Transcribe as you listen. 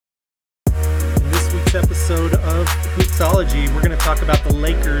week's episode of Hoopsology. We're going to talk about the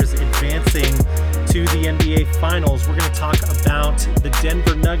Lakers advancing to the NBA Finals. We're going to talk about the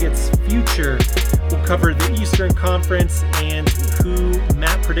Denver Nuggets' future. We'll cover the Eastern Conference and who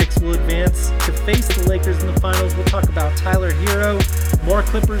Matt predicts will advance to face the Lakers in the Finals. We'll talk about Tyler Herro, more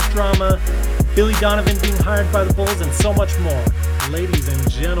Clippers drama, Billy Donovan being hired by the Bulls, and so much more. Ladies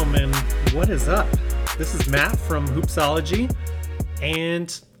and gentlemen, what is up? This is Matt from Hoopsology,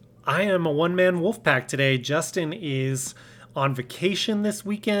 and I am a one-man wolf pack today. Justin is on vacation this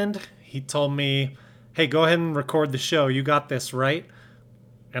weekend. He told me, hey, go ahead and record the show. You got this, right?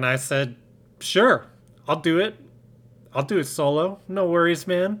 And I said, sure, I'll do it. I'll do it solo. No worries,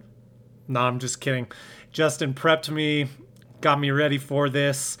 man. No, I'm just kidding. Justin prepped me, got me ready for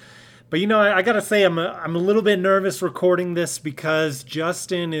this. But you know, I gotta say, I'm a little bit nervous recording this because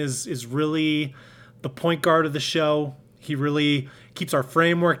Justin is really the point guard of the show. He really keeps our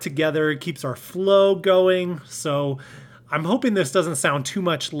framework together, keeps our flow going. So I'm hoping this doesn't sound too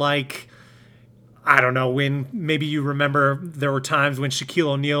much like, I don't know, when maybe you remember there were times when Shaquille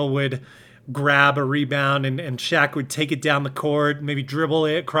O'Neal would grab a rebound and Shaq would take it down the court, maybe dribble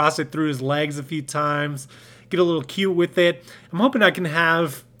it, cross it through his legs a few times, get a little cute with it. I'm hoping I can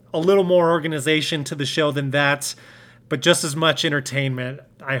have a little more organization to the show than that, but just as much entertainment,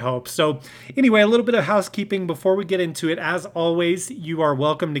 I hope. So anyway, a little bit of housekeeping before we get into it. As always, you are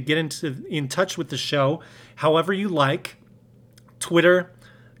welcome to get in touch with the show however you like. Twitter,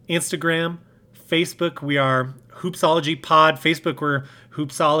 Instagram, Facebook, we are Hoopsology Pod. Facebook, we're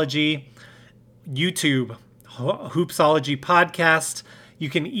Hoopsology. YouTube, Hoopsology Podcast. You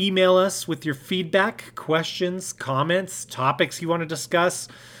can email us with your feedback, questions, comments, topics you want to discuss.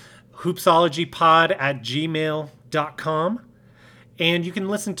 Hoopsologypod@gmail.com. And you can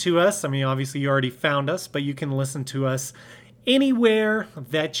listen to us. I mean, obviously you already found us, but you can listen to us anywhere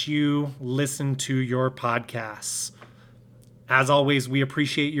that you listen to your podcasts. As always, we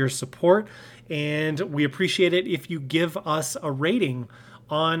appreciate your support, and we appreciate it if you give us a rating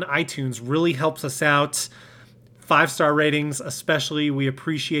on iTunes. Really helps us out. 5-star ratings especially, we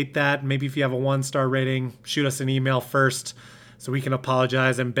appreciate that. Maybe if you have a 1-star rating, shoot us an email first so we can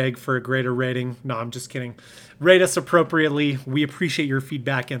apologize and beg for a greater rating. No, I'm just kidding. Rate us appropriately. We appreciate your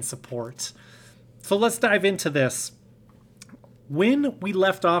feedback and support. So let's dive into this. When we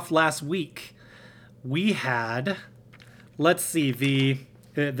left off last week, we had, let's see,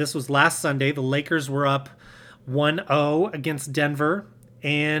 this was last Sunday. The Lakers were up 1-0 against Denver,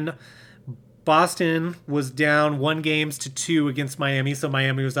 and Boston was down 1-2 against Miami. So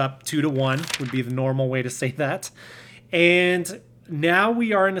Miami was up 2-1 would be the normal way to say that. And now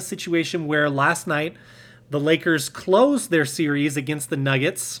we are in a situation where last night the Lakers closed their series against the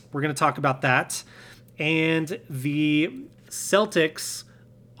Nuggets. We're going to talk about that. And the Celtics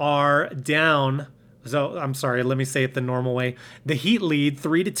are down. So I'm sorry, let me say it the normal way. The Heat lead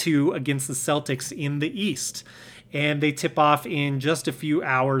 3-2 against the Celtics in the East. And they tip off in just a few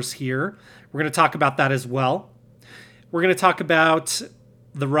hours here. We're going to talk about that as well. We're going to talk about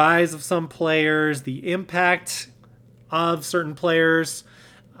the rise of some players, the impact of certain players,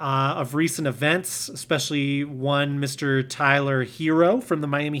 of recent events, especially one Mr. Tyler Herro from the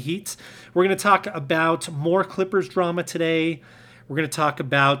Miami Heat. We're going to talk about more Clippers drama today. We're going to talk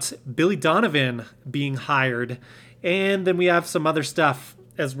about Billy Donovan being hired. And then we have some other stuff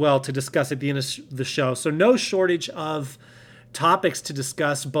as well to discuss at the end of the show. So no shortage of topics to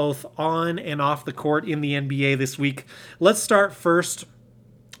discuss both on and off the court in the NBA this week. Let's start first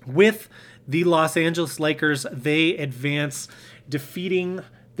with the Los Angeles Lakers. They advance, defeating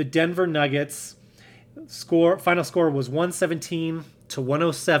the Denver Nuggets. Final score was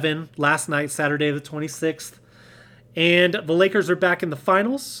 117-107 last night, Saturday the 26th. And the Lakers are back in the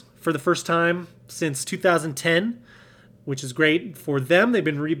finals for the first time since 2010, which is great for them. They've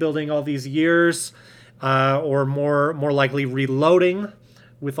been rebuilding all these years, or more likely reloading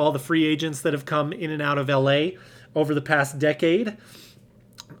with all the free agents that have come in and out of LA over the past decade.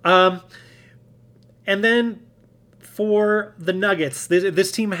 And then for the Nuggets,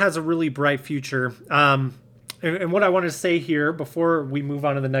 this team has a really bright future. And what I want to say here before we move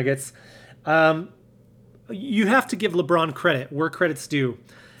on to the Nuggets, you have to give LeBron credit where credit's due.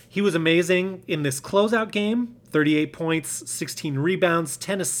 He was amazing in this closeout game, 38 points, 16 rebounds,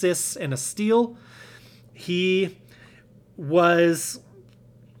 10 assists, and a steal. He was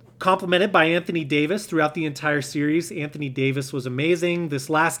complimented by Anthony Davis throughout the entire series. Anthony Davis was amazing. This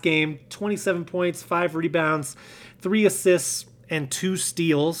last game, 27 points, 5 rebounds, 3 assists, and 2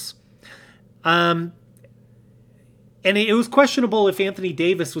 steals. And it was questionable if Anthony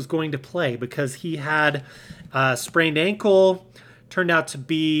Davis was going to play because he had a sprained ankle, turned out to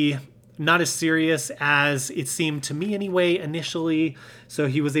be not as serious as it seemed to me anyway initially. So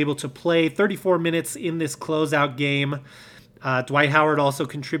he was able to play 34 minutes in this closeout game. Dwight Howard also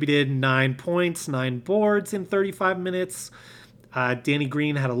contributed 9 points, 9 boards in 35 minutes. Danny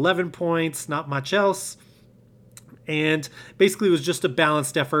Green had 11 points, not much else. And basically it was just a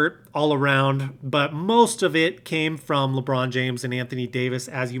balanced effort all around, but most of it came from LeBron James and Anthony Davis,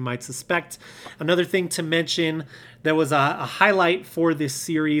 as you might suspect. Another thing to mention that was a highlight for this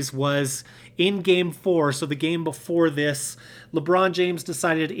series was in Game 4, so the game before this, LeBron James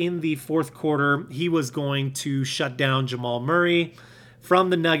decided in the fourth quarter he was going to shut down Jamal Murray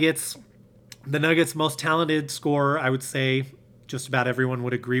from the Nuggets. The Nuggets' most talented scorer, I would say. Just about everyone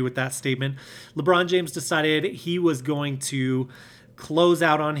would agree with that statement. LeBron James decided he was going to close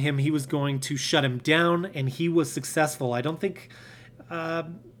out on him. He was going to shut him down, and he was successful. I don't think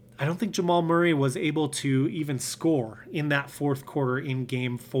Jamal Murray was able to even score in that fourth quarter in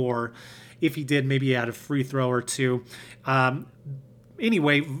Game 4. If he did, maybe he had a free throw or two.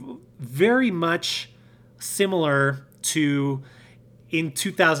 Anyway, very much similar to in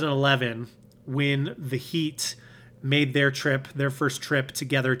 2011 when the Heat made their first trip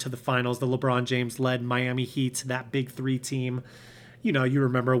together to the finals. The LeBron James-led Miami Heat, that big three team. You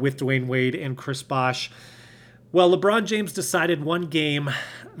remember, with Dwayne Wade and Chris Bosh. Well, LeBron James decided one game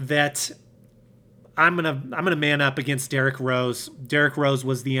that I'm gonna man up against Derrick Rose. Derrick Rose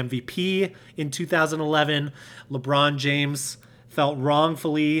was the MVP in 2011. LeBron James felt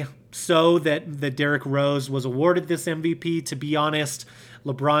wrongfully so that Derrick Rose was awarded this MVP. To be honest,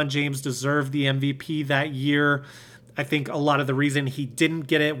 LeBron James deserved the MVP that year. I think a lot of the reason he didn't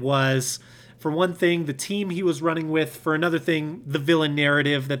get it was, for one thing, the team he was running with. For another thing, the villain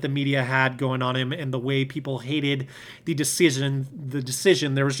narrative that the media had going on him and the way people hated the decision.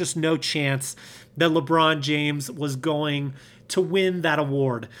 There was just no chance that LeBron James was going to win that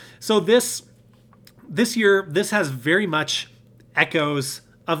award. So this year, this has very much echoes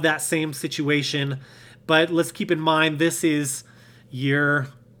of that same situation. But let's keep in mind, this is year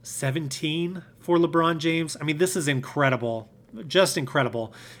 17 for LeBron James. I mean, this is incredible. Just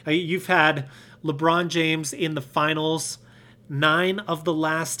incredible. You've had LeBron James in the finals 9 of the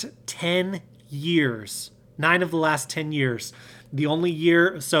last 10 years. 9 of the last 10 years. The only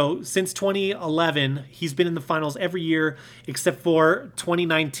year, so since 2011, he's been in the finals every year except for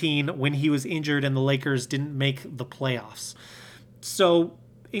 2019 when he was injured and the Lakers didn't make the playoffs. So,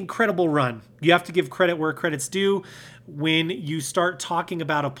 incredible run. You have to give credit where credit's due. When you start talking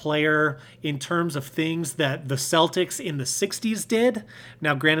about a player in terms of things that the Celtics in the 60s did,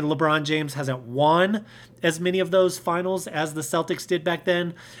 now granted LeBron James hasn't won as many of those finals as the Celtics did back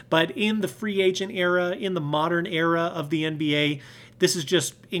then, but in the free agent era, in the modern era of the NBA, this is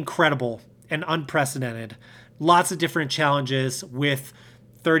just incredible and unprecedented. Lots of different challenges with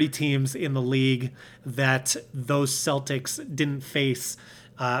 30 teams in the league that those Celtics didn't face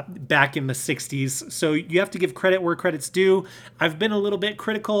back in the 60s. So you have to give credit where credit's due. I've been a little bit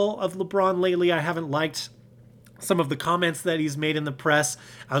critical of LeBron lately. I haven't liked some of the comments that he's made in the press.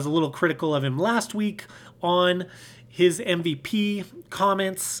 I was a little critical of him last week on his MVP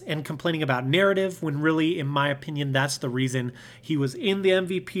comments and complaining about narrative, when really, in my opinion, that's the reason he was in the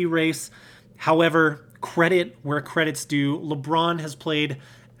MVP race. However, credit where credit's due. LeBron has played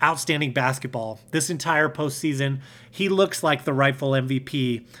outstanding basketball this entire postseason. He looks like the rightful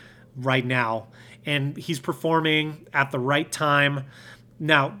MVP right now, and he's performing at the right time.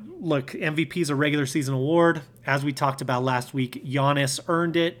 Now, look, MVP is a regular season award. As we talked about last week, Giannis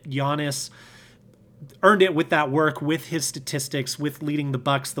earned it. Giannis earned it with that work, with his statistics, with leading the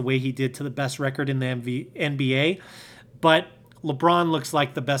Bucks the way he did to the best record in the NBA. But LeBron looks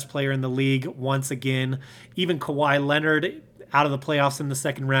like the best player in the league once again. Even Kawhi Leonard out of the playoffs in the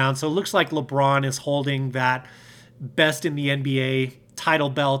second round. So it looks like LeBron is holding that best in the NBA title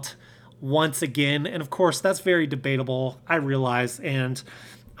belt once again. And of course, that's very debatable, I realize.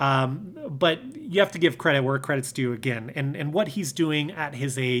 But you have to give credit where credit's due again. And what he's doing at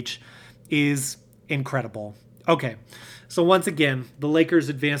his age is incredible. Okay, so once again, the Lakers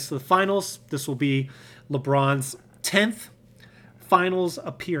advance to the finals. This will be LeBron's 10th finals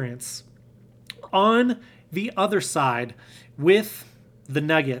appearance. On the other side, with the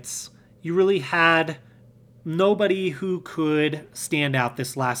Nuggets, you really had nobody who could stand out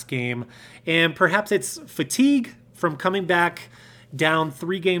this last game. And perhaps it's fatigue from coming back down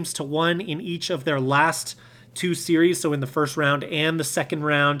 3-1 in each of their last 2 series. So in the first round and the second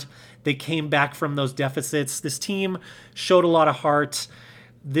round, they came back from those deficits. This team showed a lot of heart.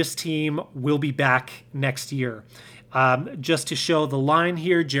 This team will be back next year. Just to show the line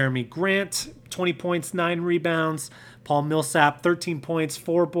here, Jeremy Grant, 20 points, 9 rebounds, Paul Millsap, 13 points,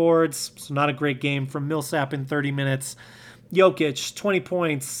 4 boards. So not a great game from Millsap in 30 minutes. Jokic, 20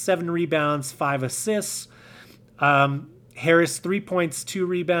 points, 7 rebounds, 5 assists. Harris, 3 points, 2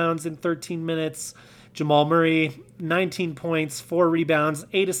 rebounds in 13 minutes. Jamal Murray, 19 points, 4 rebounds,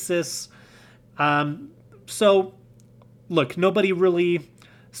 8 assists. So, look, nobody really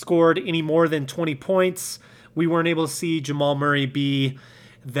scored any more than 20 points. We weren't able to see Jamal Murray be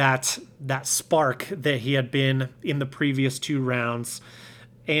that spark that he had been in the previous 2 rounds.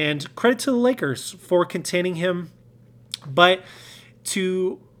 And credit to the Lakers for containing him. But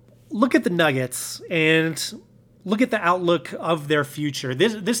to look at the Nuggets and look at the outlook of their future,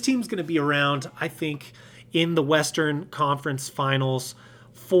 this team's going to be around, I think, in the Western Conference Finals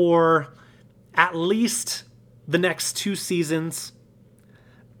for at least the next 2 seasons.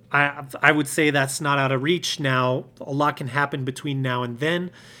 I would say that's not out of reach now. A lot can happen between now and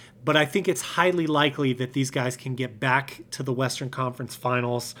then, but I think it's highly likely that these guys can get back to the Western Conference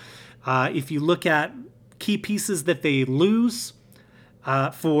Finals. If you look at key pieces that they lose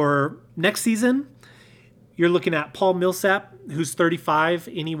for next season, you're looking at Paul Millsap, who's 35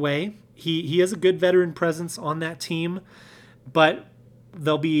 anyway. He has a good veteran presence on that team, but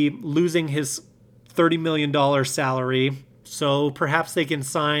they'll be losing his $30 million salary. So perhaps they can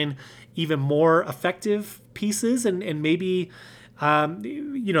sign even more effective pieces and maybe, I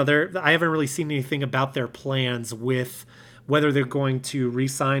haven't really seen anything about their plans with whether they're going to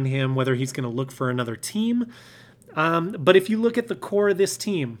re-sign him, whether he's going to look for another team. But if you look at the core of this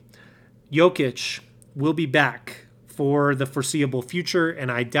team, Jokic will be back for the foreseeable future,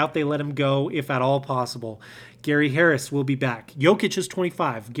 and I doubt they let him go if at all possible. Gary Harris will be back. Jokic is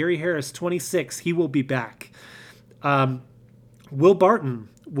 25. Gary Harris, 26. He will be back. Will Barton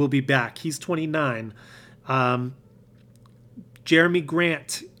will be back. He's 29. Jeremy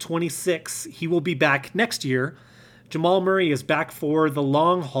Grant, 26. He will be back next year. Jamal Murray is back for the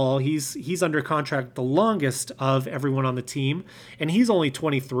long haul. He's under contract the longest of everyone on the team, and he's only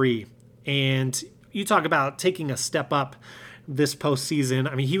 23. And you talk about taking a step up this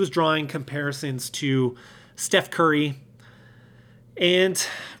postseason. I mean, he was drawing comparisons to Steph Curry, and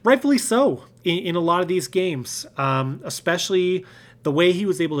rightfully so in a lot of these games, especially the way he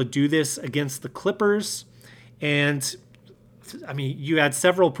was able to do this against the Clippers. And I mean, you had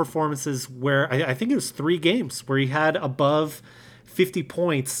several performances where I think it was 3 games where he had above 50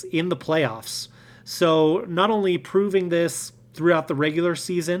 points in the playoffs. So not only proving this throughout the regular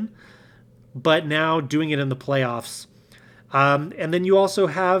season, but now doing it in the playoffs. And then you also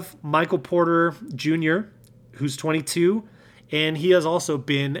have Michael Porter Jr., who's 22, and he has also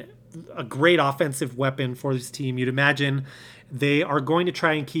been a great offensive weapon for this team. You'd imagine they are going to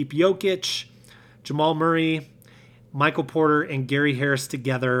try and keep Jokic, Jamal Murray, Michael Porter, and Gary Harris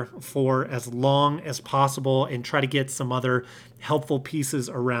together for as long as possible and try to get some other helpful pieces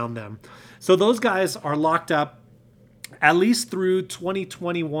around them. So those guys are locked up at least through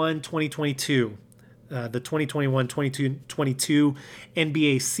 2021-2022, the 2021-2022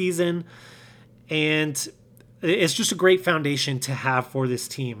 NBA season. And it's just a great foundation to have for this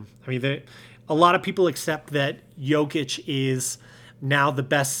team. I mean, a lot of people accept that Jokic is now the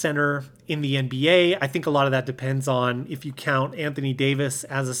best center in the NBA. I think a lot of that depends on if you count Anthony Davis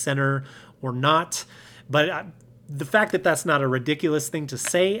as a center or not. But the fact that that's not a ridiculous thing to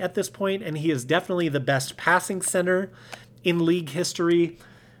say at this point, and he is definitely the best passing center in league history,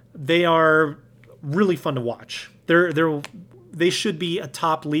 they are really fun to watch. They should be a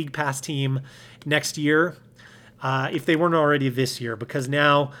top league pass team next year, if they weren't already this year, because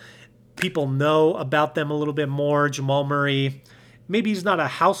now people know about them a little bit more. Jamal Murray, maybe he's not a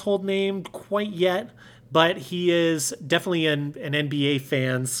household name quite yet, but he is definitely an NBA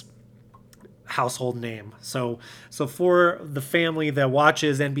fan's household name. So for the family that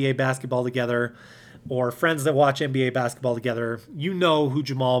watches NBA basketball together, or friends that watch NBA basketball together, you know who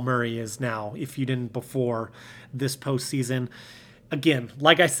Jamal Murray is now, if you didn't before this postseason. Again,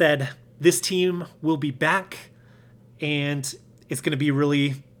 like I said, this team will be back, and it's going to be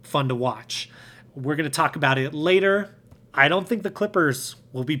really fun to watch. We're going to talk about it later. I don't think the Clippers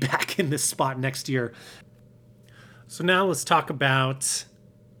will be back in this spot next year. So now let's talk about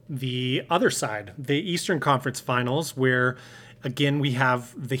the other side, the Eastern Conference Finals, where again, we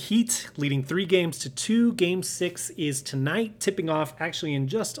have the Heat leading 3-2. Game 6 is tonight, tipping off actually in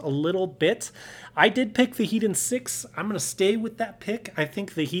just a little bit. I did pick the Heat in 6. I'm going to stay with that pick. I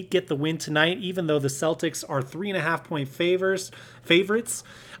think the Heat get the win tonight, even though the Celtics are 3.5-point favorites.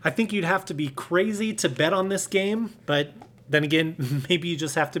 I think you'd have to be crazy to bet on this game, but then again, maybe you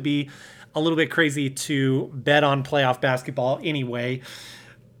just have to be a little bit crazy to bet on playoff basketball anyway.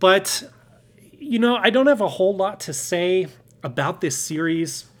 But I don't have a whole lot to say about this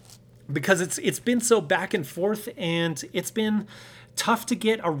series because it's been so back and forth, and it's been tough to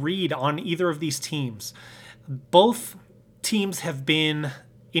get a read on either of these teams. Both teams have been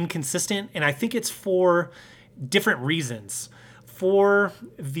inconsistent, and I think it's for different reasons. For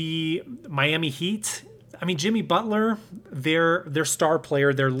the Miami Heat, I mean, Jimmy Butler, their star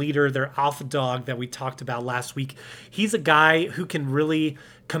player, their leader, their alpha dog that we talked about last week, he's a guy who can really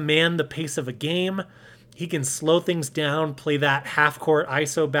command the pace of a game. He can slow things down, play that half-court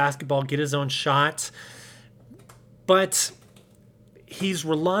ISO basketball, get his own shot. But he's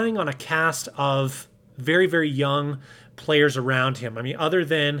relying on a cast of very, very young players around him. I mean, other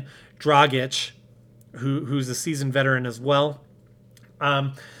than Dragic, who's a seasoned veteran as well,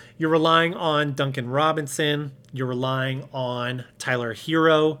 you're relying on Duncan Robinson. You're relying on Tyler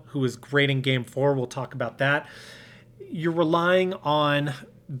Hero, who was great in Game 4. We'll talk about that. You're relying on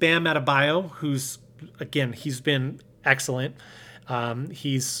Bam Adebayo, who's, again, he's been excellent.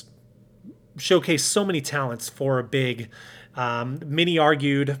 He's showcased so many talents for a big. Many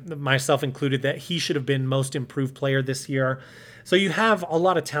argued, myself included, that he should have been most improved player this year. So you have a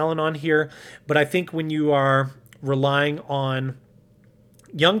lot of talent on here, but I think when you are relying on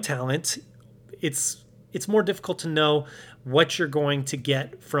young talent, it's more difficult to know what you're going to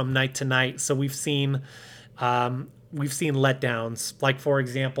get from night to night. So we've seen letdowns. Like, for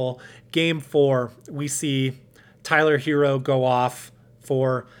example, Game 4, we see Tyler Hero go off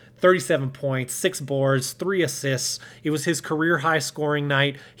for 37 points, 6 boards, 3 assists. It was his career high scoring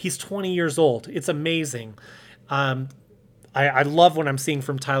night. He's 20 years old. It's amazing. I love what I'm seeing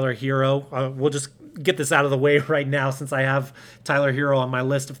from Tyler Hero. We'll just get this out of the way right now since I have Tyler Hero on my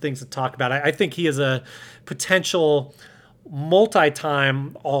list of things to talk about. I think he is a potential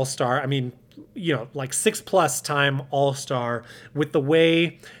multi-time All-Star. I mean, like 6+ time All-Star, with the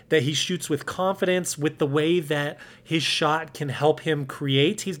way that he shoots with confidence, with the way that his shot can help him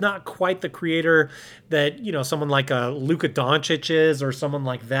create. He's not quite the creator that, someone like a Luka Doncic is, or someone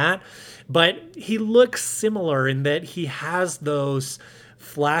like that, but he looks similar in that he has those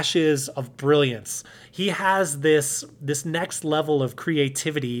flashes of brilliance. He has this next level of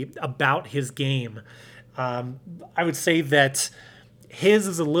creativity about his game. I would say that his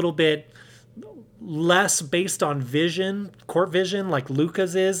is a little bit less based on court vision like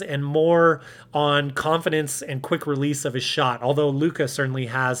Luka's is, and more on confidence and quick release of his shot. Although Luka certainly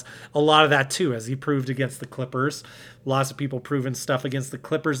has a lot of that too, as he proved against the Clippers. Lots of people proving stuff against the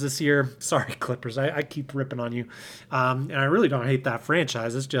Clippers this year. Sorry, Clippers. I keep ripping on you. And I really don't hate that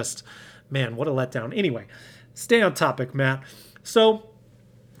franchise. It's just, man, what a letdown. Anyway, stay on topic, Matt. So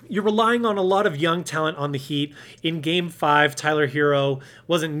you're relying on a lot of young talent on the Heat. In Game 5, Tyler Hero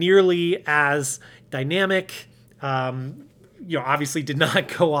wasn't nearly as dynamic. Obviously did not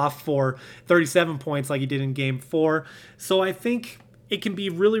go off for 37 points like he did in Game 4. So I think it can be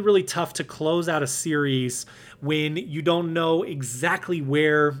really, really tough to close out a series when you don't know exactly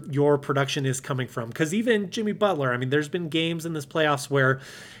where your production is coming from. Because even Jimmy Butler, I mean, there's been games in this playoffs where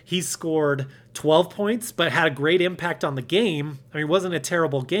he scored 12 points, but had a great impact on the game. I mean, it wasn't a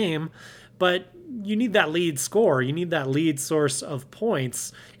terrible game, but you need that lead score. You need that lead source of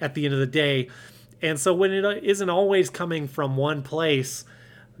points at the end of the day. And so when it isn't always coming from one place,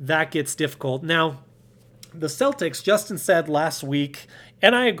 that gets difficult. Now, the Celtics, Justin said last week,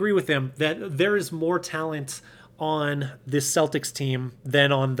 and I agree with him, that there is more talent on this Celtics team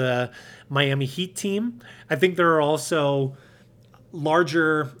than on the Miami Heat team. I think there are also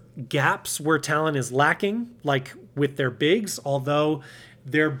larger gaps where talent is lacking, like with their bigs, although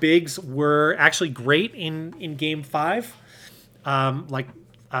their bigs were actually great in Game 5.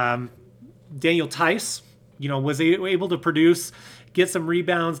 Daniel Tice, was able to produce, get some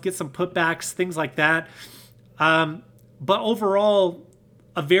rebounds, get some putbacks, things like that. But overall,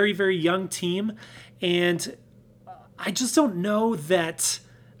 a very, very young team. And I just don't know that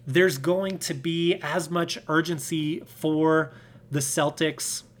there's going to be as much urgency for the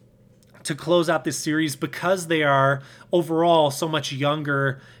Celtics to close out this series because they are overall so much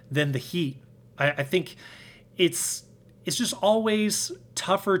younger than the Heat. I think it's just always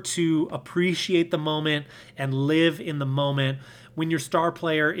tougher to appreciate the moment and live in the moment when your star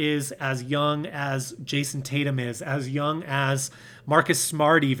player is as young as Jason Tatum is, as young as Marcus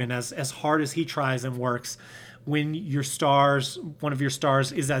Smart, even as hard as he tries and works. When one of your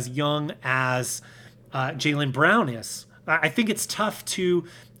stars is as young as Jaylen Brown is. I think it's tough to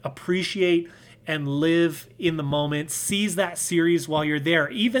appreciate and live in the moment, seize that series while you're there.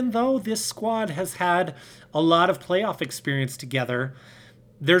 Even though this squad has had a lot of playoff experience together,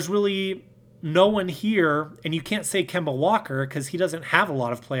 there's really no one here, and you can't say Kemba Walker because he doesn't have a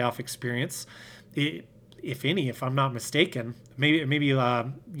lot of playoff experience, if any, if I'm not mistaken. Maybe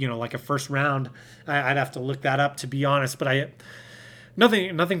like a first round. I'd have to look that up to be honest, but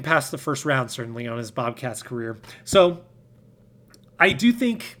nothing past the first round certainly on his Bobcats career. So I do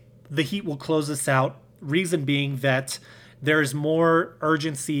think the Heat will close this out. Reason being that there's more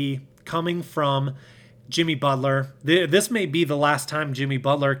urgency coming from Jimmy Butler. This may be the last time Jimmy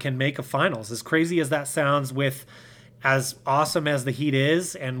Butler can make a finals. As crazy as that sounds, with as awesome as the Heat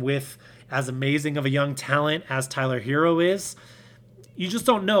is and with as amazing of a young talent as Tyler Hero is, you just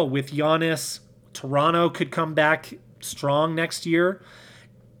don't know. With Giannis, Toronto could come back strong next year.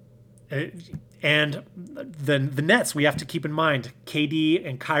 And the Nets, we have to keep in mind, KD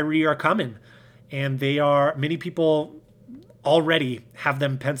and Kyrie are coming. And many people already have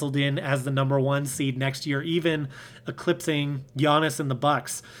them penciled in as the number 1 seed next year, even eclipsing Giannis and the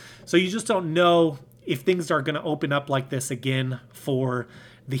Bucks. So you just don't know if things are going to open up like this again for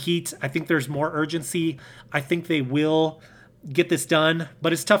the Heat. I think there's more urgency. I think they will get this done,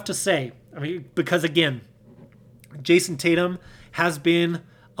 but it's tough to say. I mean, because again, Jason Tatum has been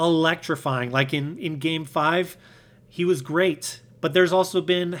electrifying. Like in Game 5, he was great. But there's also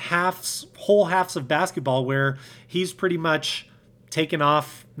been whole halves of basketball where he's pretty much taken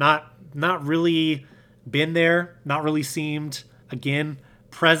off, not really been there, not really seemed, again,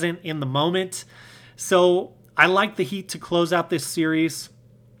 present in the moment. So I like the Heat to close out this series.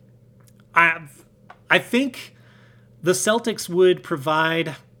 I think the Celtics would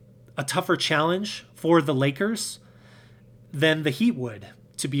provide a tougher challenge for the Lakers than the Heat would,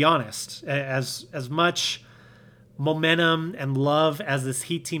 to be honest. As much momentum and love as this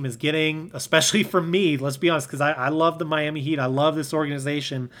Heat team is getting, especially from me, let's be honest, because I love the Miami Heat. I love this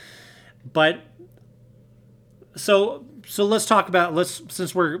organization. But so let's talk about,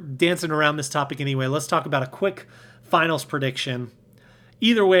 since we're dancing around this topic anyway, let's talk about a quick finals prediction.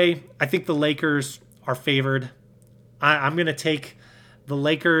 Either way, I think the Lakers are favored. I'm going to take the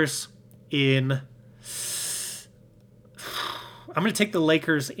Lakers in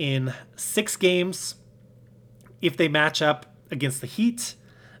 6 games. If they match up against the Heat,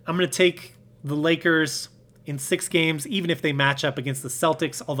 I'm going to take the Lakers in 6 games, even if they match up against the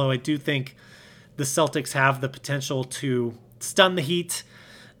Celtics, although I do think the Celtics have the potential to stun the Heat.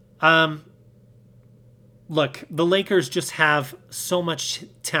 Look, the Lakers just have so much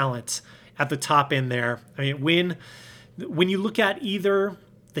talent at the top end there. I mean, when you look at either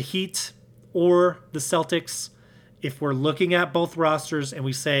the Heat or the Celtics, if we're looking at both rosters and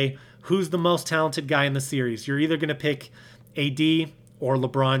we say, who's the most talented guy in the series? You're either going to pick AD or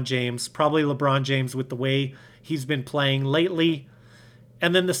LeBron James. Probably LeBron James with the way he's been playing lately.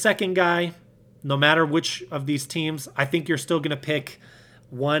 And then the second guy, no matter which of these teams, I think you're still going to pick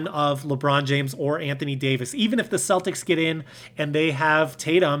one of LeBron James or Anthony Davis. Even if the Celtics get in and they have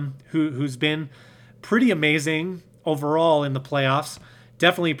Tatum, who's been pretty amazing overall in the playoffs,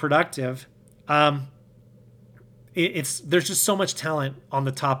 definitely productive. There's just so much talent on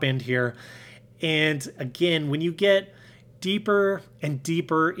the top end here. And again, when you get deeper and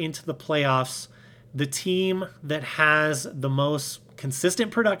deeper into the playoffs, the team that has the most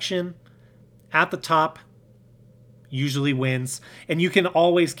consistent production at the top usually wins. And you can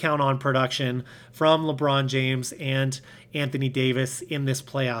always count on production from LeBron James and Anthony Davis in this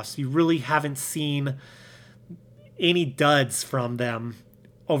playoffs. You really haven't seen any duds from them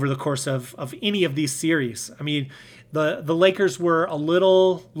over the course of any of these series. I mean, the Lakers were a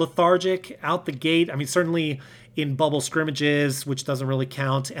little lethargic out the gate. I mean, certainly in bubble scrimmages, which doesn't really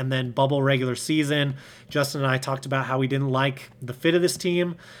count, and then bubble regular season. Justin and I talked about how we didn't like the fit of this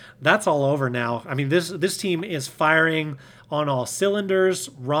team. That's all over now. I mean, this team is firing on all cylinders.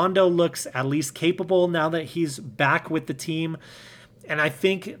 Rondo looks at least capable now that he's back with the team. And I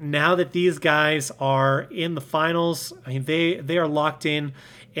think now that these guys are in the finals, I mean, they are locked in,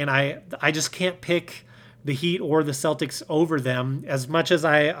 and I just can't pick the Heat or the Celtics over them as much as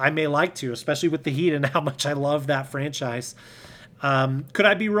I may like to, especially with the Heat and how much I love that franchise. Could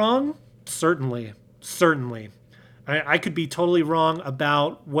I be wrong? Certainly. I could be totally wrong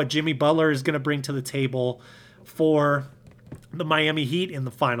about what Jimmy Butler is going to bring to the table for the Miami Heat in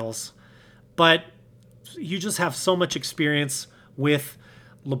the finals. But you just have so much experience with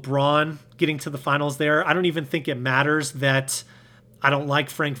LeBron getting to the finals there. I don't even think it matters that I don't like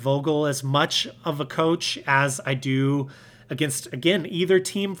Frank Vogel as much of a coach as I do against, again, either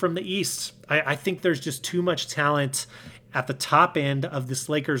team from the East. I think there's just too much talent at the top end of this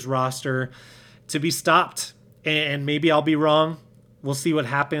Lakers roster to be stopped. And maybe I'll be wrong. We'll see what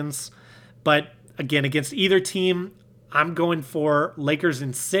happens. But again, against either team, I'm going for Lakers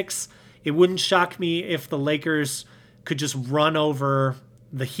in 6. It wouldn't shock me if the Lakers could just run over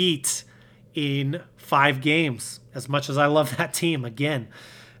the Heat in 5 games, as much as I love that team again.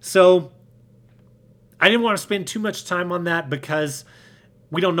 So I didn't want to spend too much time on that because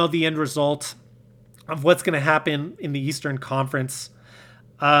we don't know the end result of what's going to happen in the Eastern Conference.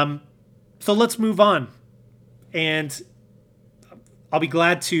 So let's move on. And I'll be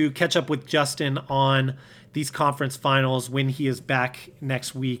glad to catch up with Justin on these conference finals when he is back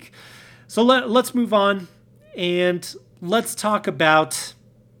next week. So let's move on and let's talk about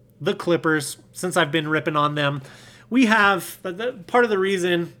the Clippers, since I've been ripping on them. We have, part of the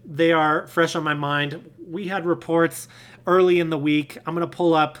reason they are fresh on my mind, we had reports early in the week. I'm going to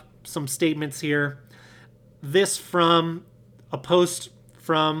pull up some statements here. This from a post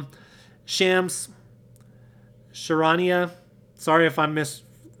from Shams Charania. Sorry if I'm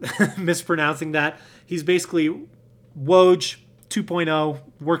mispronouncing that. He's basically Woj 2.0,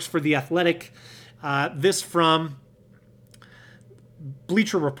 works for The Athletic. This from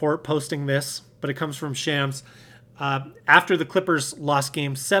Bleacher Report posting this, but it comes from Shams. After the Clippers lost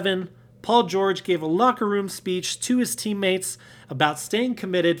Game 7, Paul George gave a locker room speech to his teammates about staying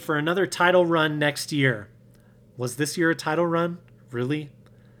committed for another title run next year. Was this year a title run? Really?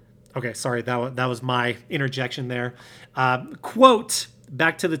 Okay, sorry, that was my interjection there. Quote,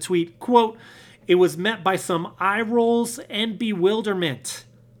 back to the tweet, quote, "It was met by some eye rolls and bewilderment."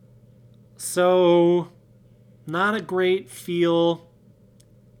 So, not a great feel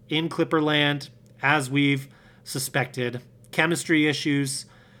in Clipperland, as we've suspected. Chemistry issues.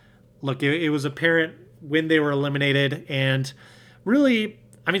 Look, it was apparent when they were eliminated, and really,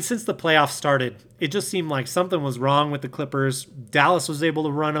 I mean, since the playoffs started, it just seemed like something was wrong with the Clippers. Dallas was able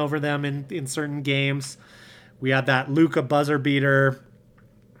to run over them in certain games. We had that Luka buzzer beater,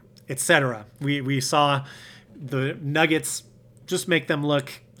 etc. We saw the Nuggets just make them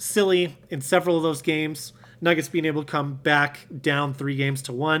look silly in several of those games. Nuggets being able to come back down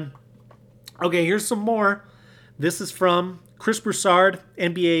 3-1. Okay, here's some more. This is from Chris Broussard,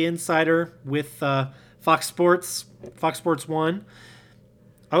 NBA insider with Fox Sports 1.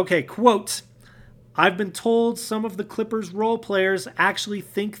 Okay, quote, "I've been told some of the Clippers role players actually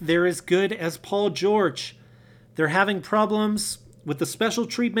think they're as good as Paul George. They're having problems with the special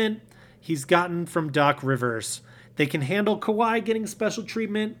treatment he's gotten from Doc Rivers. They can handle Kawhi getting special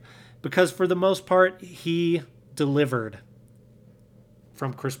treatment because for the most part, he delivered."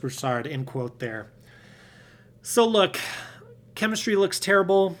 From Chris Broussard, end quote there. So look, chemistry looks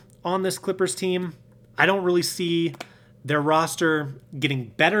terrible on this Clippers team. I don't really see their roster getting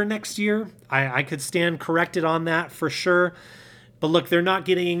better next year. I could stand corrected on that for sure. But look, they're not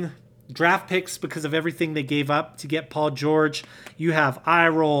getting draft picks because of everything they gave up to get Paul George. You have eye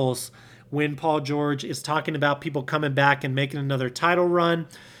rolls when Paul George is talking about people coming back and making another title run.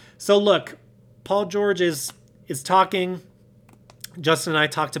 So look, Paul George is talking. Justin and I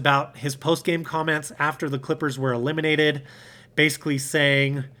talked about his post-game comments after the Clippers were eliminated, basically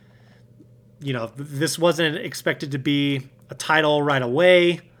saying, you know, this wasn't expected to be a title right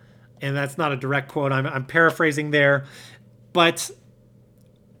away. And that's not a direct quote. I'm paraphrasing there. But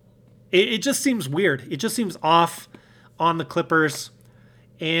it just seems weird. It just seems off on the Clippers.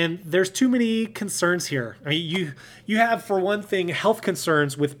 And there's too many concerns here. I mean, you have, for one thing, health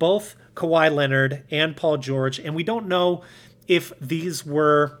concerns with both Kawhi Leonard and Paul George. And we don't know if these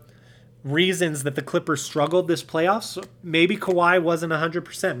were reasons that the Clippers struggled this playoffs. Maybe Kawhi wasn't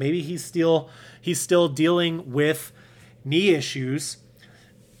 100%. Maybe he's still dealing with knee issues.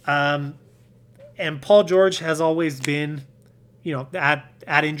 And Paul George has always been, you know,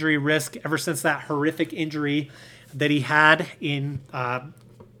 at injury risk ever since that horrific injury that he had in, I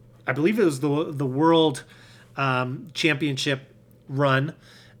believe it was the World Championship run,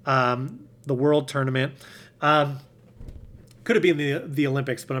 the World Tournament. Could have been the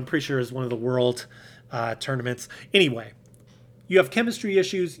Olympics, but I'm pretty sure it's one of the World tournaments. Anyway, you have chemistry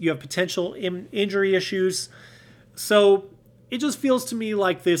issues. You have potential injury issues. So it just feels to me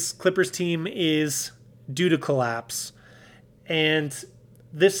like this Clippers team is due to collapse. And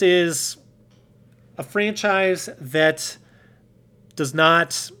this is a franchise that does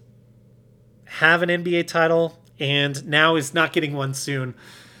not have an NBA title and now is not getting one soon.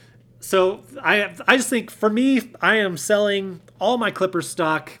 So I just think, for me, I am selling all my Clippers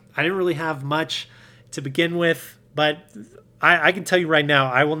stock. I didn't really have much to begin with, but I can tell you right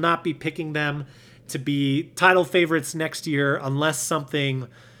now, I will not be picking them to be title favorites next year unless something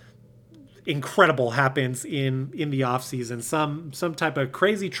incredible happens in the offseason. Some type of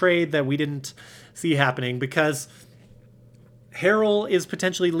crazy trade that we didn't see happening, because Harrell is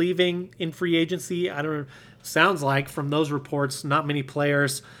potentially leaving in free agency. I don't know. Sounds like from those reports, not many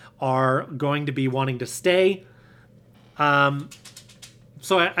players are going to be wanting to stay.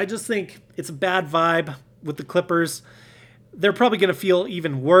 So I just think it's a bad vibe with the Clippers. They're probably going to feel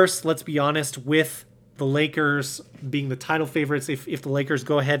even worse, let's be honest, with the Lakers being the title favorites. If the Lakers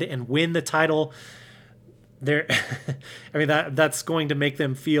go ahead and win the title, they're I mean that's going to make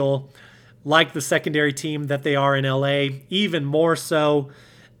them feel like the secondary team that they are in LA, even more so.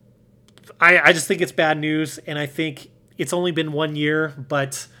 I just think it's bad news, and I think it's only been 1 year,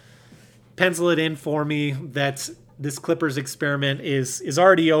 but pencil it in for me that this Clippers experiment is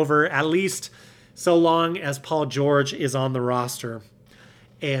already over, at least so long as Paul George is on the roster.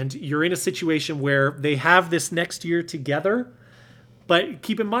 And you're in a situation where they have this next year together, but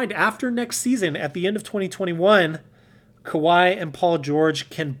keep in mind, after next season, at the end of 2021, Kawhi and Paul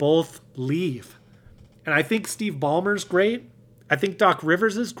George can both leave. And I think Steve Ballmer's great. I think Doc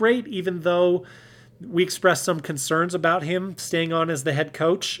Rivers is great, even though we expressed some concerns about him staying on as the head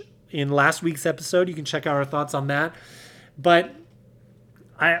coach in last week's episode. You can check out our thoughts on that. But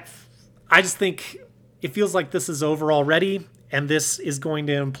I just think it feels like this is over already, and this is going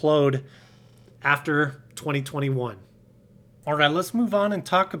to implode after 2021. All right, let's move on and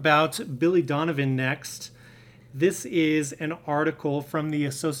talk about Billy Donovan next. This is an article from the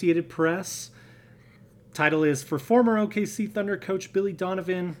Associated Press. Title is, "For former OKC Thunder coach Billy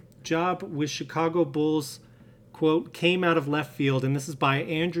Donovan, job with Chicago Bulls, quote, came out of left field." And this is by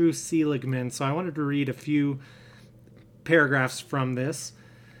Andrew Seligman. So I wanted to read a few paragraphs from this.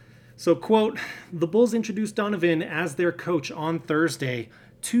 So, quote, "The Bulls introduced Donovan as their coach on Thursday,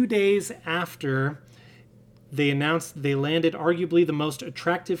 2 days after they announced they landed arguably the most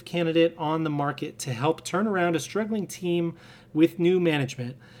attractive candidate on the market to help turn around a struggling team with new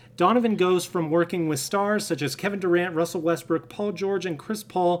management. Donovan goes from working with stars such as Kevin Durant, Russell Westbrook, Paul George, and Chris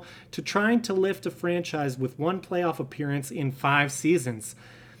Paul to trying to lift a franchise with one playoff appearance in 5 seasons.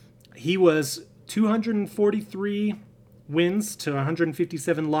 He was 243 wins to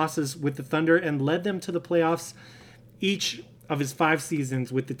 157 losses with the Thunder and led them to the playoffs each of his 5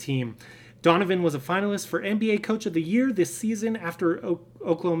 seasons with the team. Donovan was a finalist for NBA Coach of the Year this season after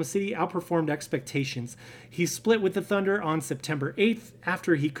Oklahoma City outperformed expectations. He split with the Thunder on September 8th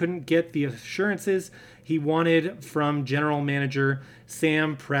after he couldn't get the assurances he wanted from general manager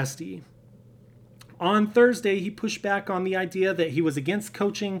Sam Presti. On Thursday, he pushed back on the idea that he was against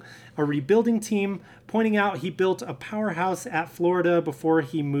coaching a rebuilding team, pointing out he built a powerhouse at Florida before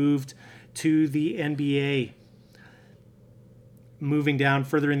he moved to the NBA. Moving down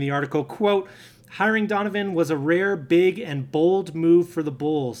further in the article, quote, "Hiring Donovan was a rare, big, and bold move for the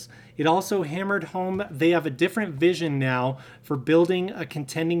Bulls. It also hammered home they have a different vision now for building a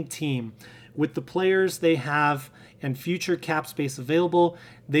contending team. With the players they have and future cap space available,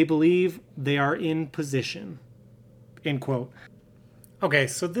 they believe they are in position." End quote. Okay,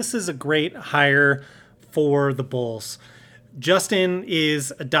 so this is a great hire for the Bulls. Justin is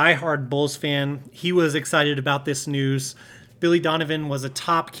a diehard Bulls fan. He was excited about this news. Billy Donovan was a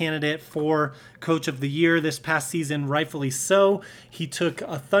top candidate for Coach of the Year this past season, rightfully so. He took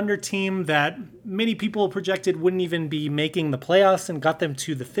a Thunder team that many people projected wouldn't even be making the playoffs and got them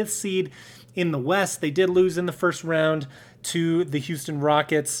to the 5th seed in the West. They did lose in the first round to the Houston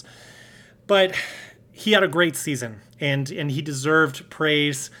Rockets, but he had a great season, and he deserved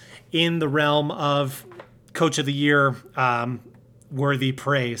praise in the realm of Coach of the Year worthy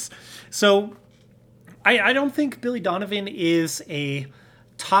praise. So I don't think Billy Donovan is a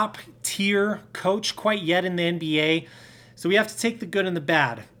top-tier coach quite yet in the NBA, so we have to take the good and the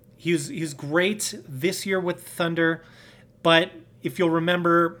bad. He's great this year with Thunder, but if you'll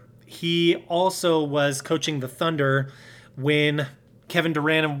remember, he also was coaching the Thunder when Kevin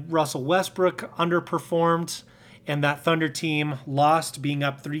Durant and Russell Westbrook underperformed, and that Thunder team lost, being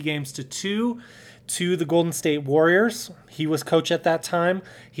up 3-2 to the Golden State Warriors. He was coach at that time.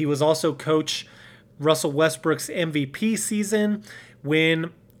 He was also coach Russell Westbrook's MVP season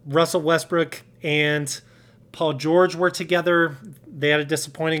when Russell Westbrook and Paul George were together. They had a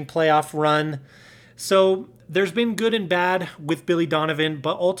disappointing playoff run. So there's been good and bad with Billy Donovan,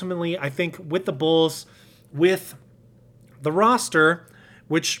 but ultimately I think with the Bulls, with the roster,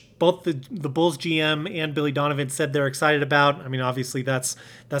 which both the Bulls GM and Billy Donovan said they're excited about. I mean, obviously that's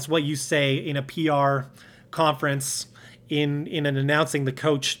what you say in a PR conference, in an announcing the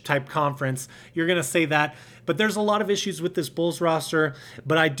coach type conference. You're going to say that. But there's a lot of issues with this Bulls roster.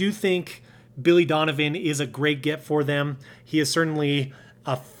 But I do think Billy Donovan is a great get for them. He is certainly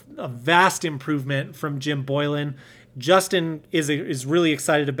a vast improvement from Jim Boylan. Justin is really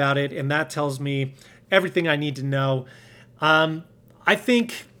excited about it, and that tells me everything I need to know. I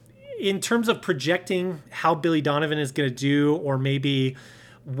think in terms of projecting how Billy Donovan is going to do, or maybe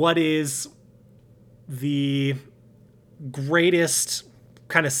what is the greatest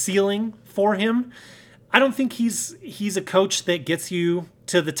kind of ceiling for him. I don't think he's a coach that gets you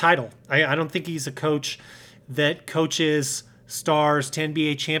to the title. I don't think he's a coach that coaches stars to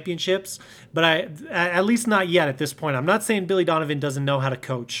NBA championships, but at least not yet at this point. I'm not saying Billy Donovan doesn't know how to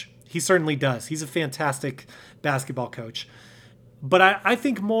coach. He certainly does. He's a fantastic basketball coach. But I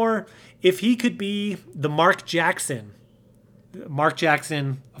think more if he could be the Mark Jackson,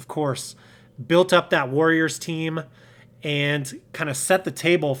 of course, built up that Warriors team and kind of set the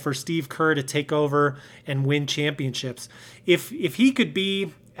table for Steve Kerr to take over and win championships. If he could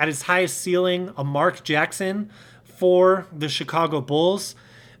be at his highest ceiling a Mark Jackson for the Chicago Bulls,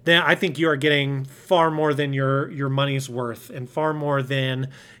 then I think you are getting far more than your money's worth and far more than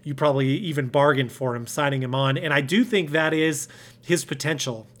you probably even bargained for him signing him on. And I do think that is his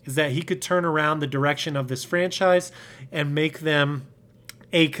potential, is that he could turn around the direction of this franchise and make them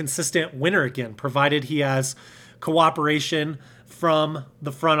a consistent winner again, provided he has cooperation from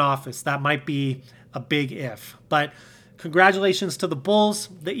the front office. That might be a big if. But congratulations to the Bulls.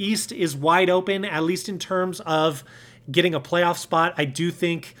 The East is wide open, at least in terms of getting a playoff spot. I do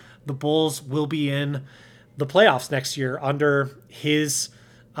think the Bulls will be in the playoffs next year under his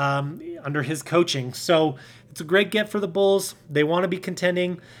coaching. So it's a great get for the Bulls. They want to be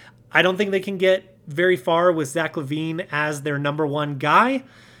contending. I don't think they can get very far with Zach LaVine as their number one guy,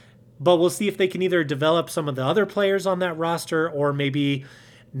 but we'll see if they can either develop some of the other players on that roster, or maybe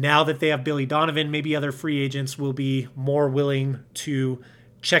now that they have Billy Donovan, maybe other free agents will be more willing to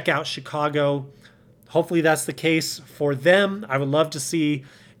check out Chicago. Hopefully that's the case for them. I would love to see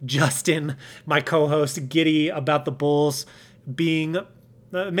Justin, my co-host, giddy about the Bulls being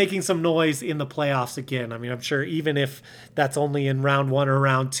making some noise in the playoffs again. I mean, I'm sure even if that's only in round 1 or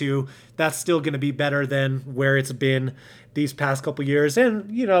round 2, that's still going to be better than where it's been these past couple years.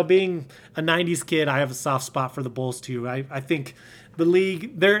 And, you know, being a 90s kid, I have a soft spot for the Bulls too. I think the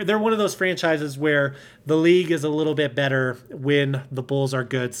league, they're one of those franchises where the league is a little bit better when the Bulls are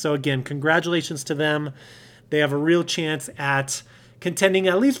good. So again, congratulations to them. They have a real chance at contending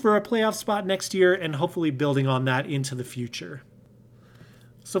at least for a playoff spot next year and hopefully building on that into the future.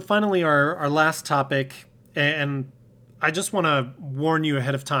 So finally, our last topic, and I just want to warn you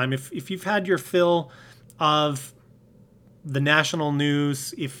ahead of time, if you've had your fill of the national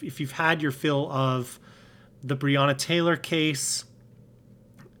news, if you've had your fill of the Breonna Taylor case,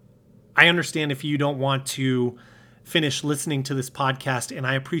 I understand if you don't want to finish listening to this podcast, and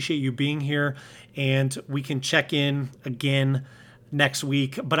I appreciate you being here, and we can check in again next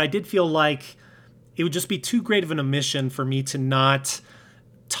week. But I did feel like it would just be too great of an omission for me to not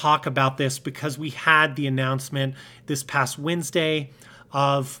talk about this, because we had the announcement this past Wednesday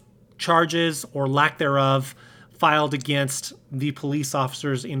of charges or lack thereof filed against the police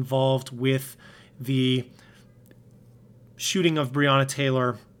officers involved with the shooting of Breonna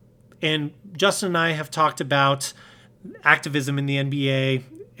Taylor. And Justin and I have talked about activism in the NBA,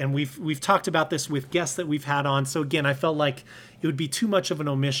 and we've talked about this with guests that we've had on. So again, I felt like it would be too much of an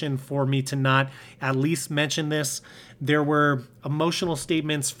omission for me to not at least mention this. There were emotional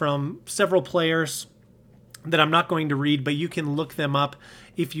statements from several players that I'm not going to read, but you can look them up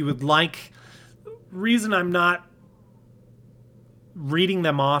if you would like. Reason I'm not reading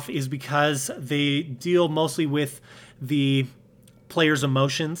them off is because they deal mostly with the players'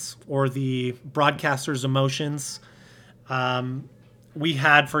 emotions or the broadcasters' emotions. We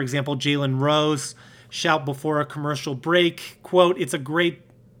had, for example, Jalen Rose shout before a commercial break, quote, it's a great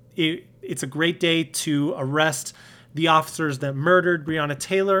day to arrest the officers that murdered Breonna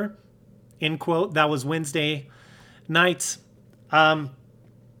Taylor, end quote. That was Wednesday night.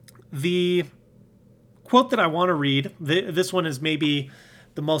 The quote that I want to read, this one is maybe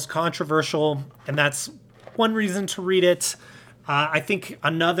the most controversial, and that's one reason to read it. I think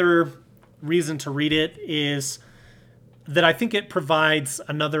another reason to read it is that I think it provides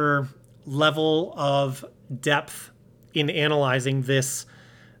another level of depth in analyzing this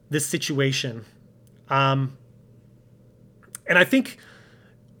situation. And I think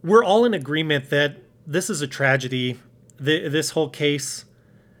we're all in agreement that this is a tragedy, this whole case,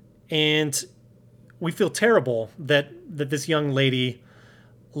 and we feel terrible that this young lady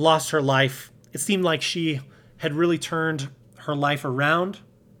lost her life. It seemed like she had really turned her life around,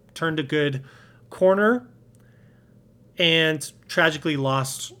 turned a good corner, and tragically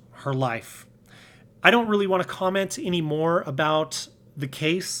lost her life. I don't really want to comment anymore about the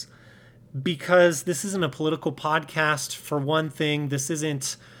case because this isn't a political podcast, for one thing. This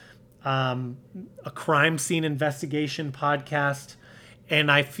isn't a crime scene investigation podcast.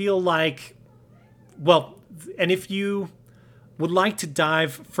 And I feel like, well, and if you would like to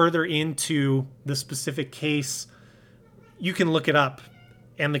dive further into the specific case, you can look it up.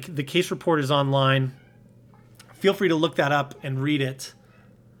 And the case report is online. Feel free to look that up and read it.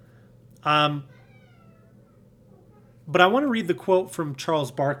 But I want to read the quote from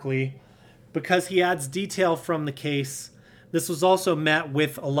Charles Barkley because he adds detail from the case. This was also met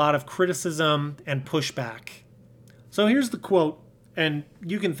with a lot of criticism and pushback. So here's the quote, and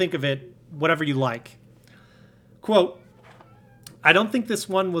you can think of it whatever you like. Quote, "I don't think this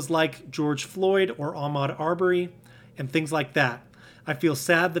one was like George Floyd or Ahmaud Arbery and things like that. I feel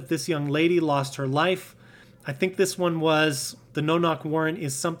sad that this young lady lost her life. I think this one was, the no-knock warrant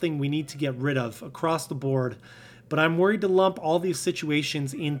is something we need to get rid of across the board, but I'm worried to lump all these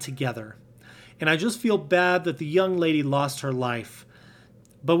situations in together. And I just feel bad that the young lady lost her life.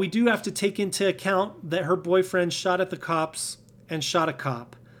 But we do have to take into account that her boyfriend shot at the cops and shot a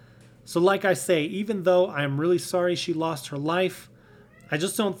cop. So like I say, even though I am really sorry she lost her life, I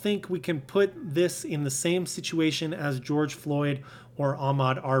just don't think we can put this in the same situation as George Floyd or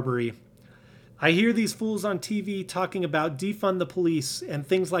Ahmaud Arbery. I hear these fools on TV talking about defund the police and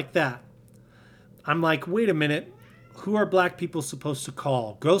things like that. I'm like, wait a minute, who are black people supposed to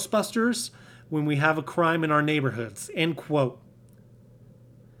call? Ghostbusters when we have a crime in our neighborhoods?" End quote.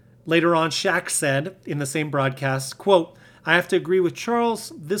 Later on, Shaq said in the same broadcast, quote, "I have to agree with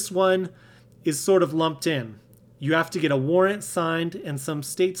Charles. This one is sort of lumped in. You have to get a warrant signed, and some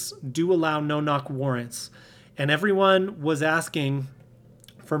states do allow no-knock warrants. And everyone was asking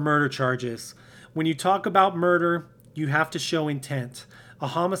for murder charges. When you talk about murder, you have to show intent. A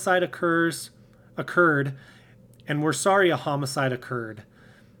homicide occurred, and we're sorry a homicide occurred.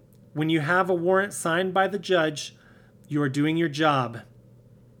 When you have a warrant signed by the judge, you are doing your job.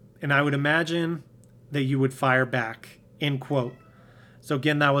 And I would imagine that you would fire back." End quote. So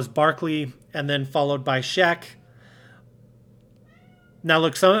again, that was Barkley, and then followed by Shaq. Now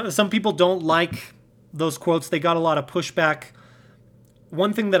look, some people don't like those quotes. They got a lot of pushback.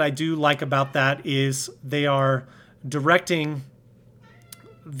 One thing that I do like about that is they are directing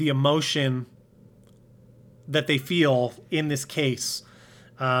the emotion that they feel in this case.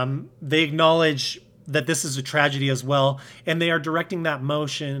 They acknowledge that this is a tragedy as well, and they are directing that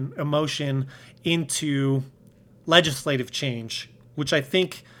emotion into legislative change, which I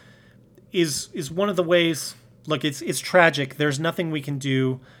think is one of the ways. Look, it's tragic. There's nothing we can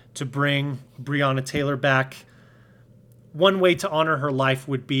do to bring Breonna Taylor back. One way to honor her life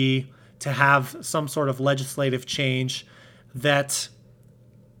would be to have some sort of legislative change that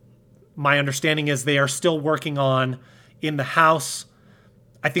my understanding is they are still working on in the House.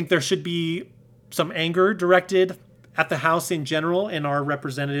 I think there should be some anger directed at the House in general and our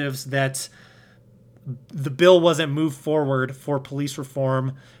representatives that the bill wasn't moved forward for police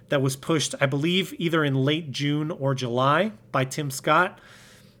reform that was pushed, I believe, either in late June or July by Tim Scott.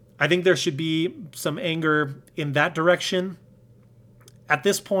 I think there should be some anger in that direction. At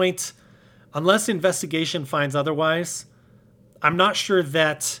this point, unless investigation finds otherwise, I'm not sure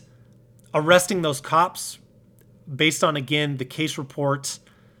that arresting those cops based on, again, the case report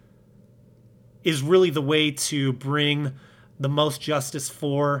is really the way to bring the most justice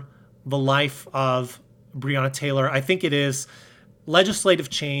for the life of Breonna Taylor. I think it is legislative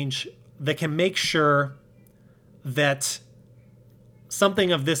change that can make sure that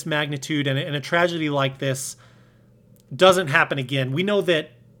something of this magnitude and a tragedy like this doesn't happen again. We know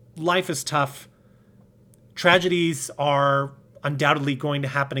that life is tough. Tragedies are undoubtedly going to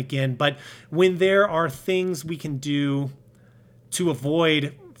happen again. But when there are things we can do to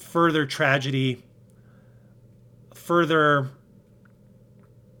avoid further tragedy, further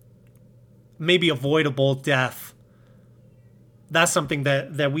maybe avoidable death, that's something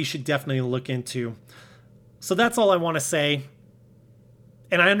that we should definitely look into. So that's all I want to say.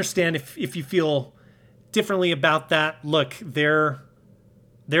 And I understand if you feel differently about that. Look, there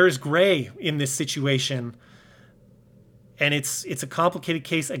is gray in this situation. And it's a complicated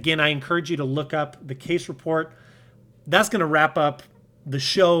case. Again, I encourage you to look up the case report. That's going to wrap up the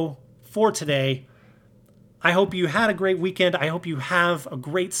show for today. I hope you had a great weekend. I hope you have a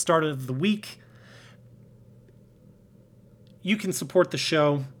great start of the week. You can support the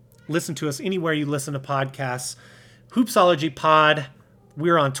show. Listen to us anywhere you listen to podcasts. Hoopsology Pod.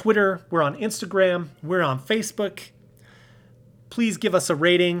 We're on Twitter. We're on Instagram. We're on Facebook. Please give us a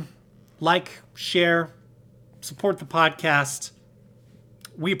rating, like, share, support the podcast.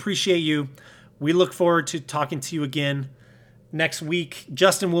 We appreciate you. We look forward to talking to you again next week.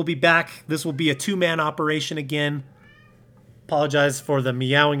 Justin will be back. This will be a two-man operation again. Apologize for the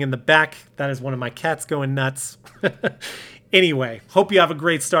meowing in the back. That is one of my cats going nuts. Anyway, hope you have a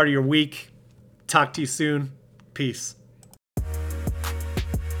great start of your week. Talk to you soon. Peace.